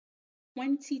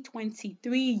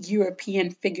2023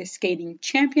 European Figure Skating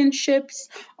Championships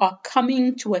are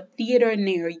coming to a theater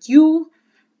near you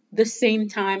the same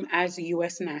time as the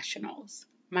US Nationals.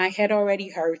 My head already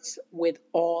hurts with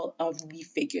all of the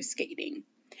figure skating.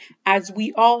 As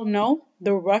we all know,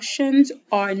 the Russians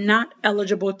are not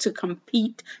eligible to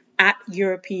compete at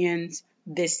Europeans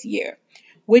this year,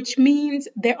 which means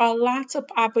there are lots of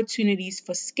opportunities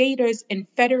for skaters and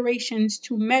federations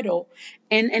to medal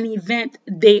in an event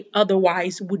they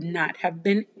otherwise would not have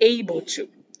been able to.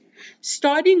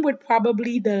 Starting with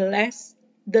probably the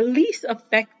least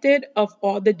affected of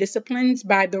all the disciplines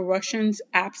by the Russians'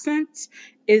 absence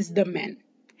is the men.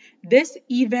 This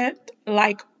event,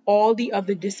 like all the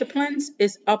other disciplines,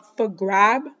 is up for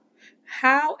grab.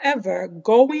 However,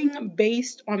 going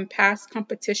based on past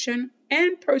competition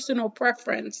and personal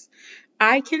preference,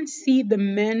 I can see the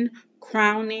men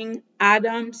crowning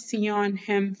Adam Sion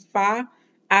Hemfa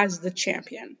as the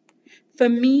champion. For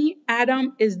me,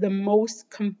 Adam is the most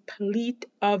complete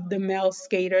of the male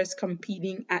skaters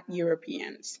competing at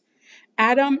Europeans.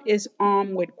 Adam is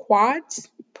armed with quads,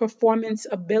 performance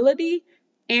ability,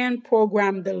 and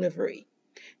program delivery.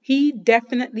 He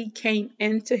definitely came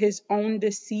into his own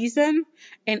this season,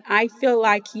 and I feel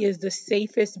like he is the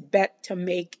safest bet to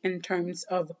make in terms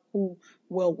of who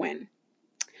will win.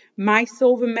 My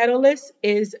silver medalist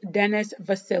is Deniss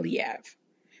Vasiļjevs.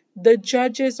 The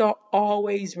judges are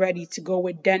always ready to go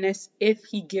with Deniss if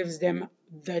he gives them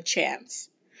the chance.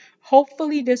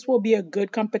 Hopefully, this will be a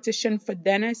good competition for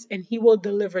Deniss and he will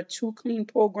deliver two clean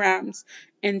programs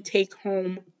and take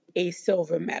home a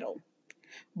silver medal.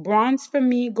 Bronze for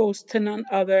me goes to none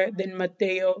other than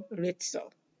Matteo Rizzo.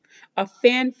 A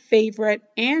fan favorite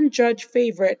and judge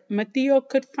favorite, Matteo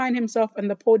could find himself on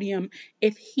the podium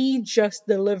if he just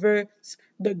delivers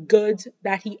the goods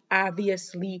that he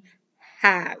obviously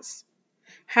has.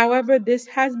 However, this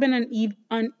has been an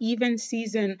uneven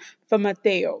season for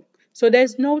Matteo, so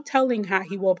there's no telling how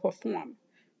he will perform.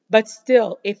 But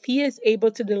still, if he is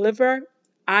able to deliver,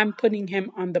 I'm putting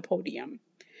him on the podium.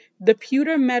 The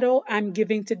pewter medal I'm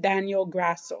giving to Daniel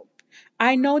Grasso.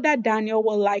 I know that Daniel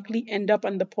will likely end up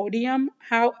on the podium.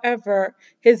 However,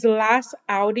 his last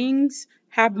outings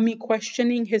have me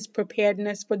questioning his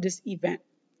preparedness for this event.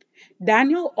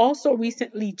 Daniel also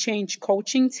recently changed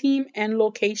coaching team and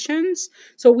locations,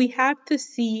 so we have to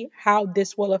see how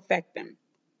this will affect them.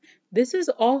 This is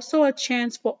also a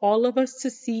chance for all of us to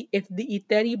see if the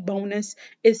Iteri bonus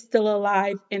is still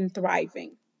alive and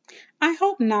thriving. I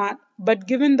hope not, but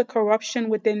given the corruption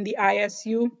within the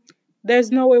ISU,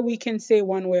 there's no way we can say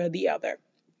one way or the other.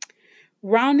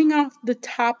 Rounding off the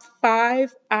top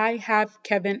five, I have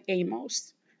Kevin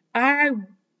Amos. I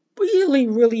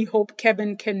really hope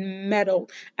Kevin can medal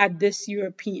at this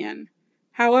European.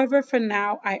 However, for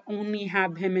now, I only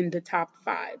have him in the top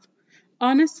five.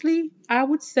 Honestly, I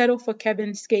would settle for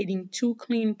Kevin skating two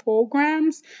clean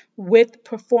programs with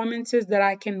performances that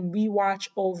I can rewatch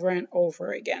over and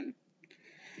over again.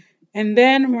 And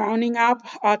then rounding up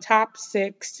our top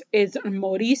six is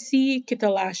Maurice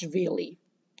Kitalashvili.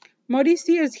 Maurice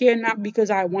is here not because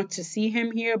I want to see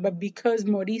him here, but because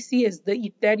Maurice is the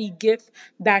Iteri gift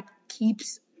that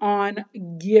keeps on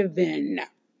giving.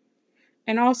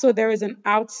 And also there is an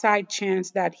outside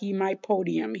chance that he might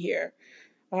podium here.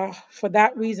 For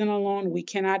that reason alone, we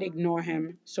cannot ignore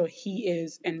him, so he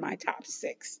is in my top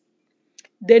six.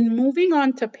 Then moving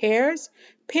on to pairs.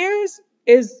 Pairs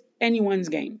is anyone's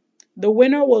game. The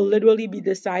winner will literally be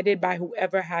decided by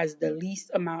whoever has the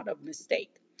least amount of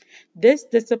mistake. This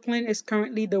discipline is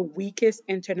currently the weakest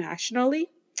internationally.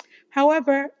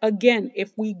 However, again,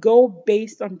 if we go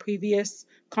based on previous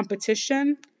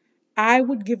competition, I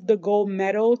would give the gold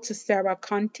medal to Sara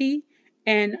Conti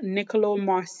and Niccolò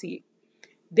Macii.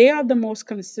 They are the most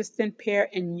consistent pair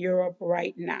in Europe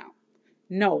right now.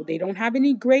 No, they don't have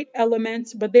any great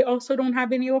elements, but they also don't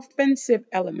have any offensive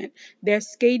element. Their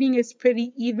skating is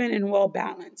pretty even and well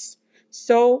balanced.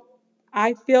 So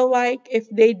I feel like if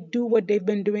they do what they've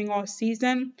been doing all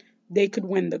season, they could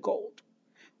win the gold.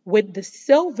 With the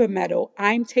silver medal,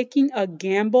 I'm taking a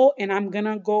gamble and I'm going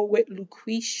to go with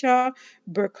Lucrezia,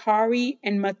 Beccari,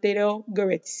 and Matteo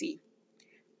Guarise.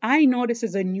 I know this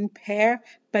is a new pair,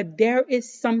 but there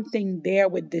is something there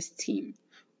with this team.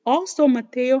 Also,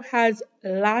 Matteo has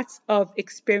lots of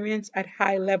experience at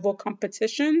high level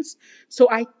competitions, so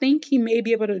I think he may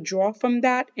be able to draw from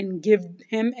that and give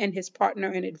him and his partner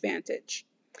an advantage.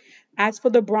 As for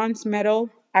the bronze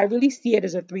medal, I really see it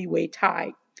as a three-way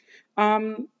tie.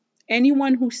 Um,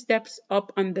 anyone who steps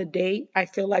up on the day, I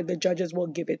feel like the judges will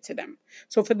give it to them.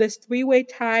 So for this three-way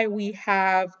tie, we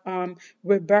have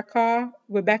Rebecca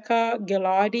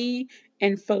Ghilardi,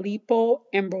 and Filippo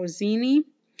Ambrosini.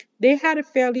 They had a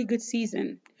fairly good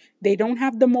season. They don't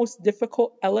have the most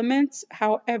difficult elements.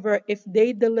 However, if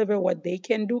they deliver what they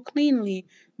can do cleanly,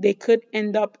 they could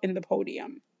end up in the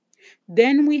podium.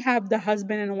 Then we have the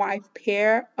husband and wife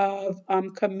pair of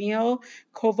Kamil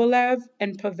Kovalev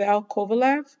and Pavel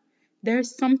Kovalev.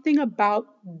 There's something about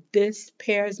this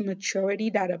pair's maturity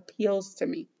that appeals to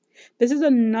me. This is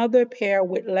another pair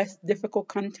with less difficult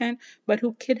content, but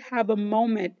who could have a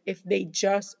moment if they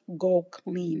just go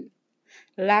clean.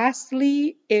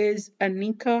 Lastly is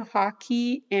Anika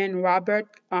Hockey and Robert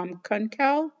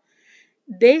Kunkel.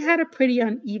 They had a pretty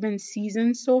uneven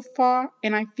season so far,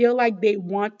 and I feel like they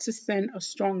want to send a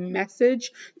strong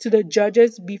message to the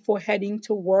judges before heading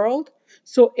to World.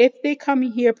 So if they come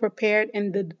here prepared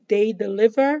and they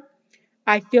deliver,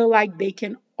 I feel like they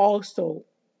can also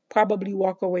probably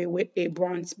walk away with a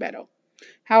bronze medal.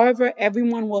 However,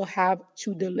 everyone will have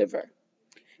to deliver.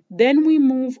 Then we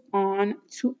move on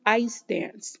to ice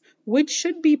dance, which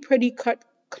should be pretty cut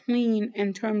clean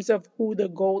in terms of who the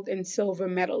gold and silver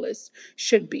medalists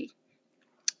should be.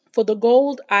 For the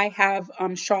gold, I have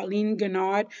Charlène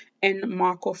Guignard and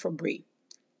Marco Fabbri.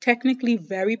 Technically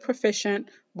very proficient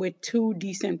with two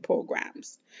decent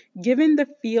programs. Given the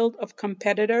field of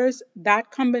competitors,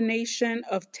 that combination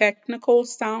of technical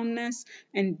soundness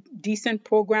and decent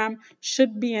program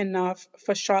should be enough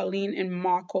for Charlène and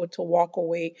Marco to walk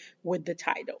away with the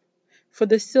title. For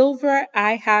the silver,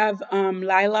 I have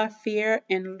Lilah Fear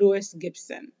and Louis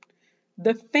Gibson.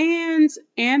 The fans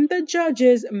and the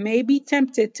judges may be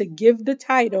tempted to give the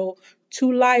title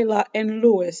to Lilah and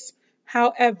Louis.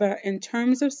 However, in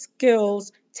terms of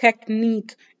skills,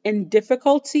 technique, and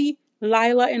difficulty,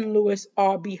 Lilah and Louis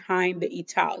are behind the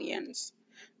Italians.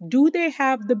 Do they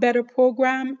have the better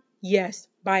program? Yes,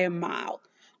 by a mile.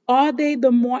 Are they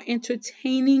the more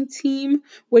entertaining team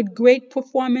with great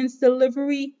performance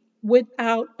delivery?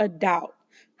 Without a doubt.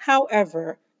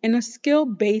 However, in a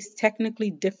skill-based, technically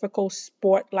difficult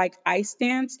sport like ice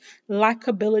dance,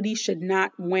 likability should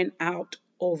not win out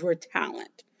over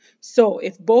talent. So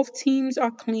if both teams are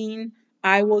clean,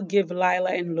 I will give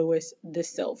Lilah and Louis the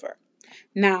silver.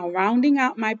 Now, rounding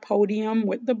out my podium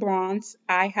with the bronze,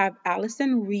 I have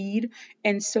Allison Reed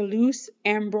and Saulius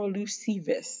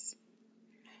Ambrulevičius.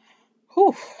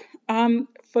 Whew.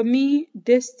 For me,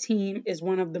 this team is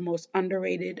one of the most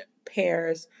underrated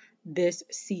pairs this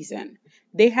season.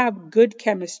 They have good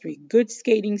chemistry, good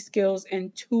skating skills,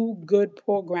 and two good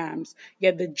programs,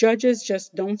 yet the judges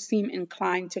just don't seem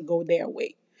inclined to go their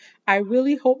way. I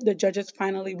really hope the judges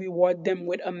finally reward them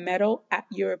with a medal at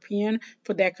European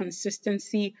for their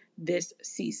consistency this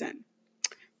season.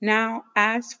 Now,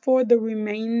 as for the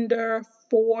remainder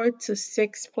 4 to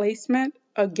 6 placement,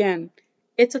 again,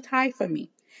 it's a tie for me.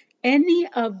 Any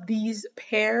of these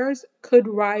pairs could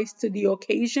rise to the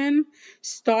occasion,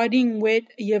 starting with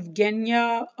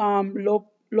Yevgenia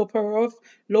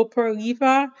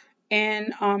Lopareva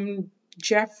and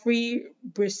Jeffrey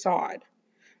Broussard.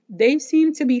 They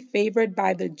seem to be favored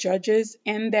by the judges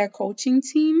and their coaching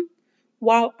team.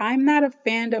 While I'm not a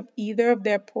fan of either of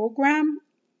their program,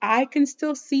 I can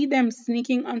still see them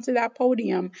sneaking onto that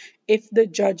podium if the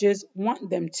judges want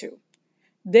them to.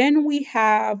 Then we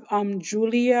have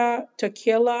Julia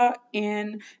Tequila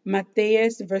and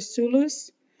Matthias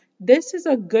Vasiļjevs. This is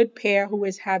a good pair who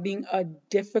is having a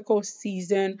difficult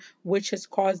season, which has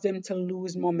caused them to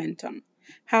lose momentum.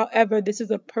 However, this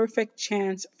is a perfect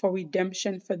chance for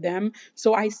redemption for them,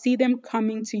 so I see them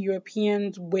coming to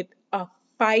Europeans with a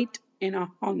fight and a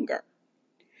hunger.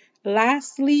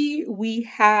 Lastly, we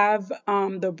have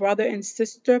the brother and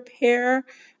sister pair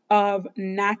of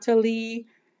Natalie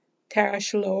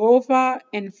Tereshlarova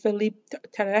and Filip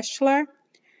Tereshlar.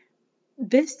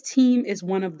 This team is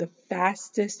one of the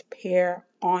fastest pair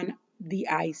on the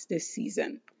ice this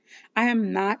season. I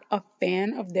am not a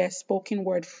fan of their spoken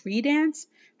word free dance.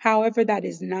 However, that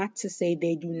is not to say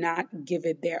they do not give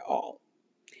it their all.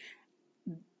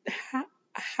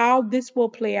 How this will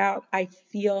play out, I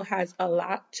feel, has a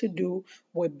lot to do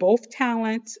with both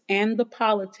talents and the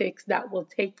politics that will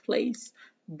take place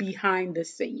behind the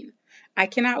scene. I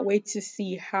cannot wait to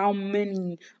see how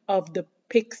many of the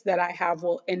picks that I have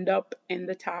will end up in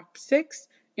the top 6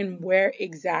 and where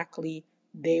exactly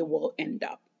they will end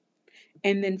up.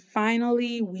 And then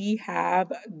finally, we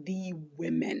have the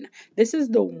women. This is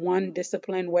the one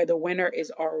discipline where the winner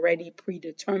is already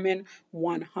predetermined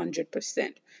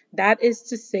 100%. That is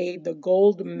to say, the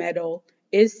gold medal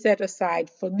is set aside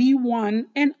for the one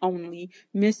and only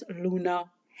Miss Luna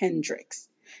Hendrickx.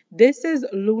 This is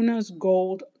Luna's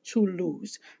gold to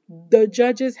lose. The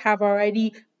judges have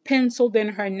already penciled in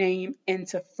her name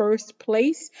into first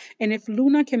place, and if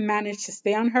Luna can manage to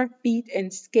stay on her feet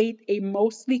and skate a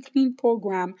mostly clean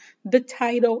program, the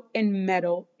title and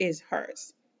medal is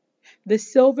hers. The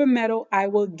silver medal I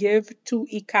will give to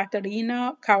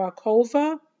Ekaterina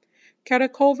Kurakova.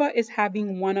 Kurakova is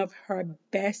having one of her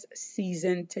best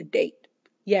seasons to date.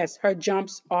 Yes, her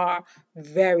jumps are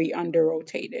very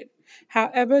under-rotated.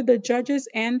 However, the judges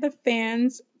and the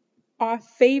fans are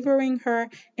favoring her,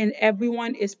 and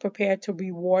everyone is prepared to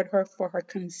reward her for her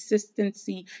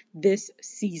consistency this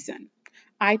season.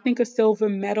 I think a silver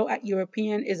medal at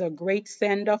European is a great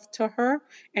send-off to her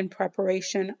in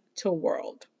preparation to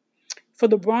World. For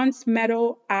the bronze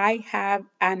medal, I have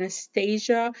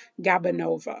Anastasia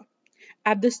Gubanova.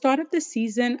 At the start of the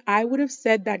season, I would have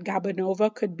said that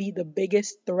Gubanova could be the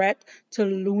biggest threat to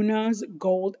Luna's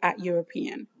gold at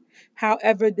European.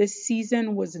 However, this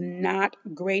season was not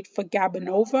great for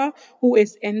Gubanova, who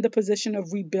is in the position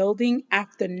of rebuilding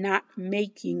after not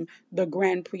making the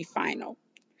Grand Prix final.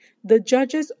 The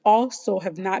judges also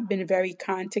have not been very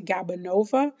kind to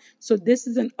Gubanova, so this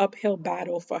is an uphill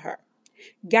battle for her.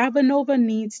 Gubanova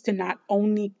needs to not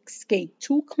only skate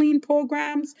two clean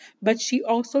programs, but she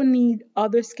also needs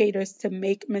other skaters to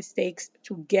make mistakes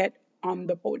to get on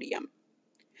the podium.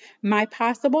 My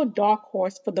possible dark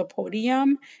horse for the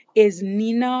podium is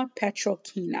Nina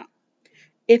Petrokina.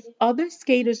 If other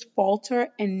skaters falter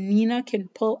and Nina can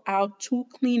pull out two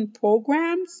clean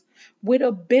programs, with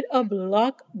a bit of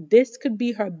luck, this could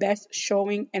be her best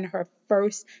showing in her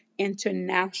first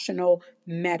international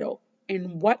medal.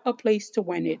 And what a place to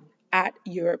win it at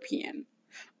European.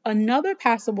 Another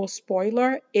passable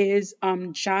spoiler is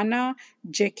Jana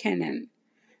Jekinen.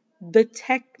 The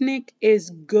technique is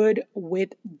good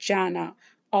with Jana.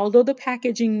 Although the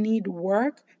packaging need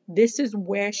work, this is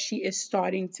where she is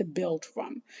starting to build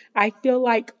from. I feel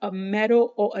like a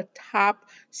medal or a top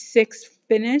 6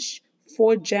 finish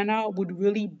for Jana would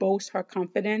really boost her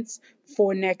confidence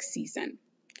for next season.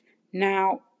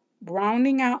 Now,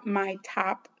 rounding out my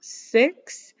top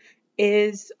 6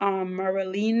 is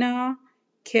Marilina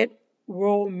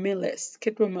Kitromilis.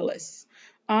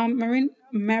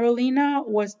 Marilina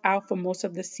was out for most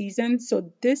of the season,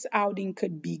 so this outing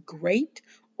could be great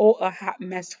or a hot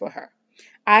mess for her.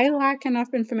 I lack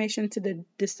enough information to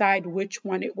decide which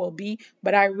one it will be,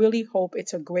 but I really hope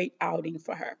it's a great outing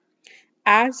for her.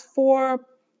 As for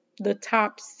the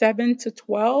top 7 to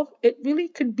 12, it really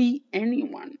could be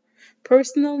anyone.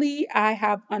 Personally, I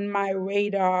have on my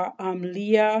radar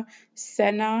Leah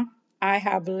Senna. I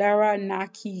have Lara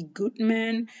Naki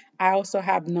Gutman. I also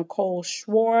have Nicole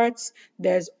Schwartz.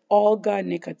 There's Olga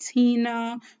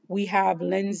Nikotina. We have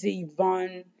Lindsay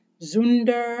Von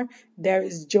Zunder. There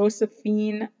is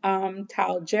Josephine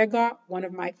Taljega, one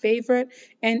of my favorite,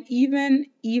 and even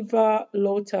Eva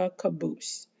Lota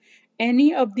Caboose.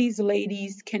 Any of these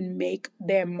ladies can make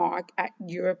their mark at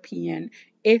European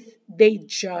if they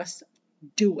just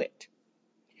do it.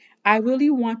 I really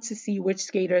want to see which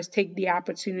skaters take the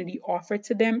opportunity offered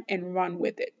to them and run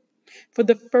with it. For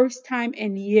the first time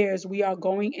in years, we are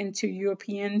going into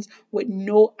Europeans with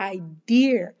no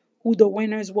idea who the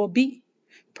winners will be.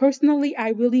 Personally, I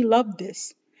really love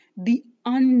this. The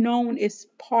unknown is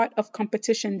part of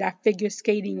competition that figure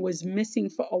skating was missing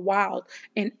for a while,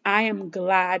 and I am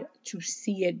glad to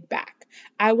see it back.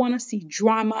 I want to see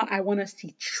drama, I want to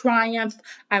see triumph,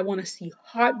 I want to see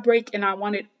heartbreak, and I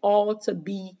want it all to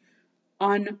be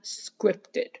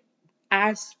unscripted,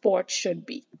 as sports should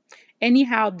be.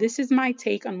 Anyhow, this is my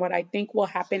take on what I think will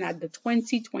happen at the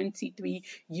 2023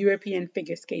 European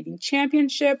Figure Skating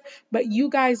Championship. But you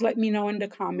guys let me know in the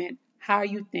comment how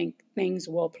you think things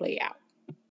will play out.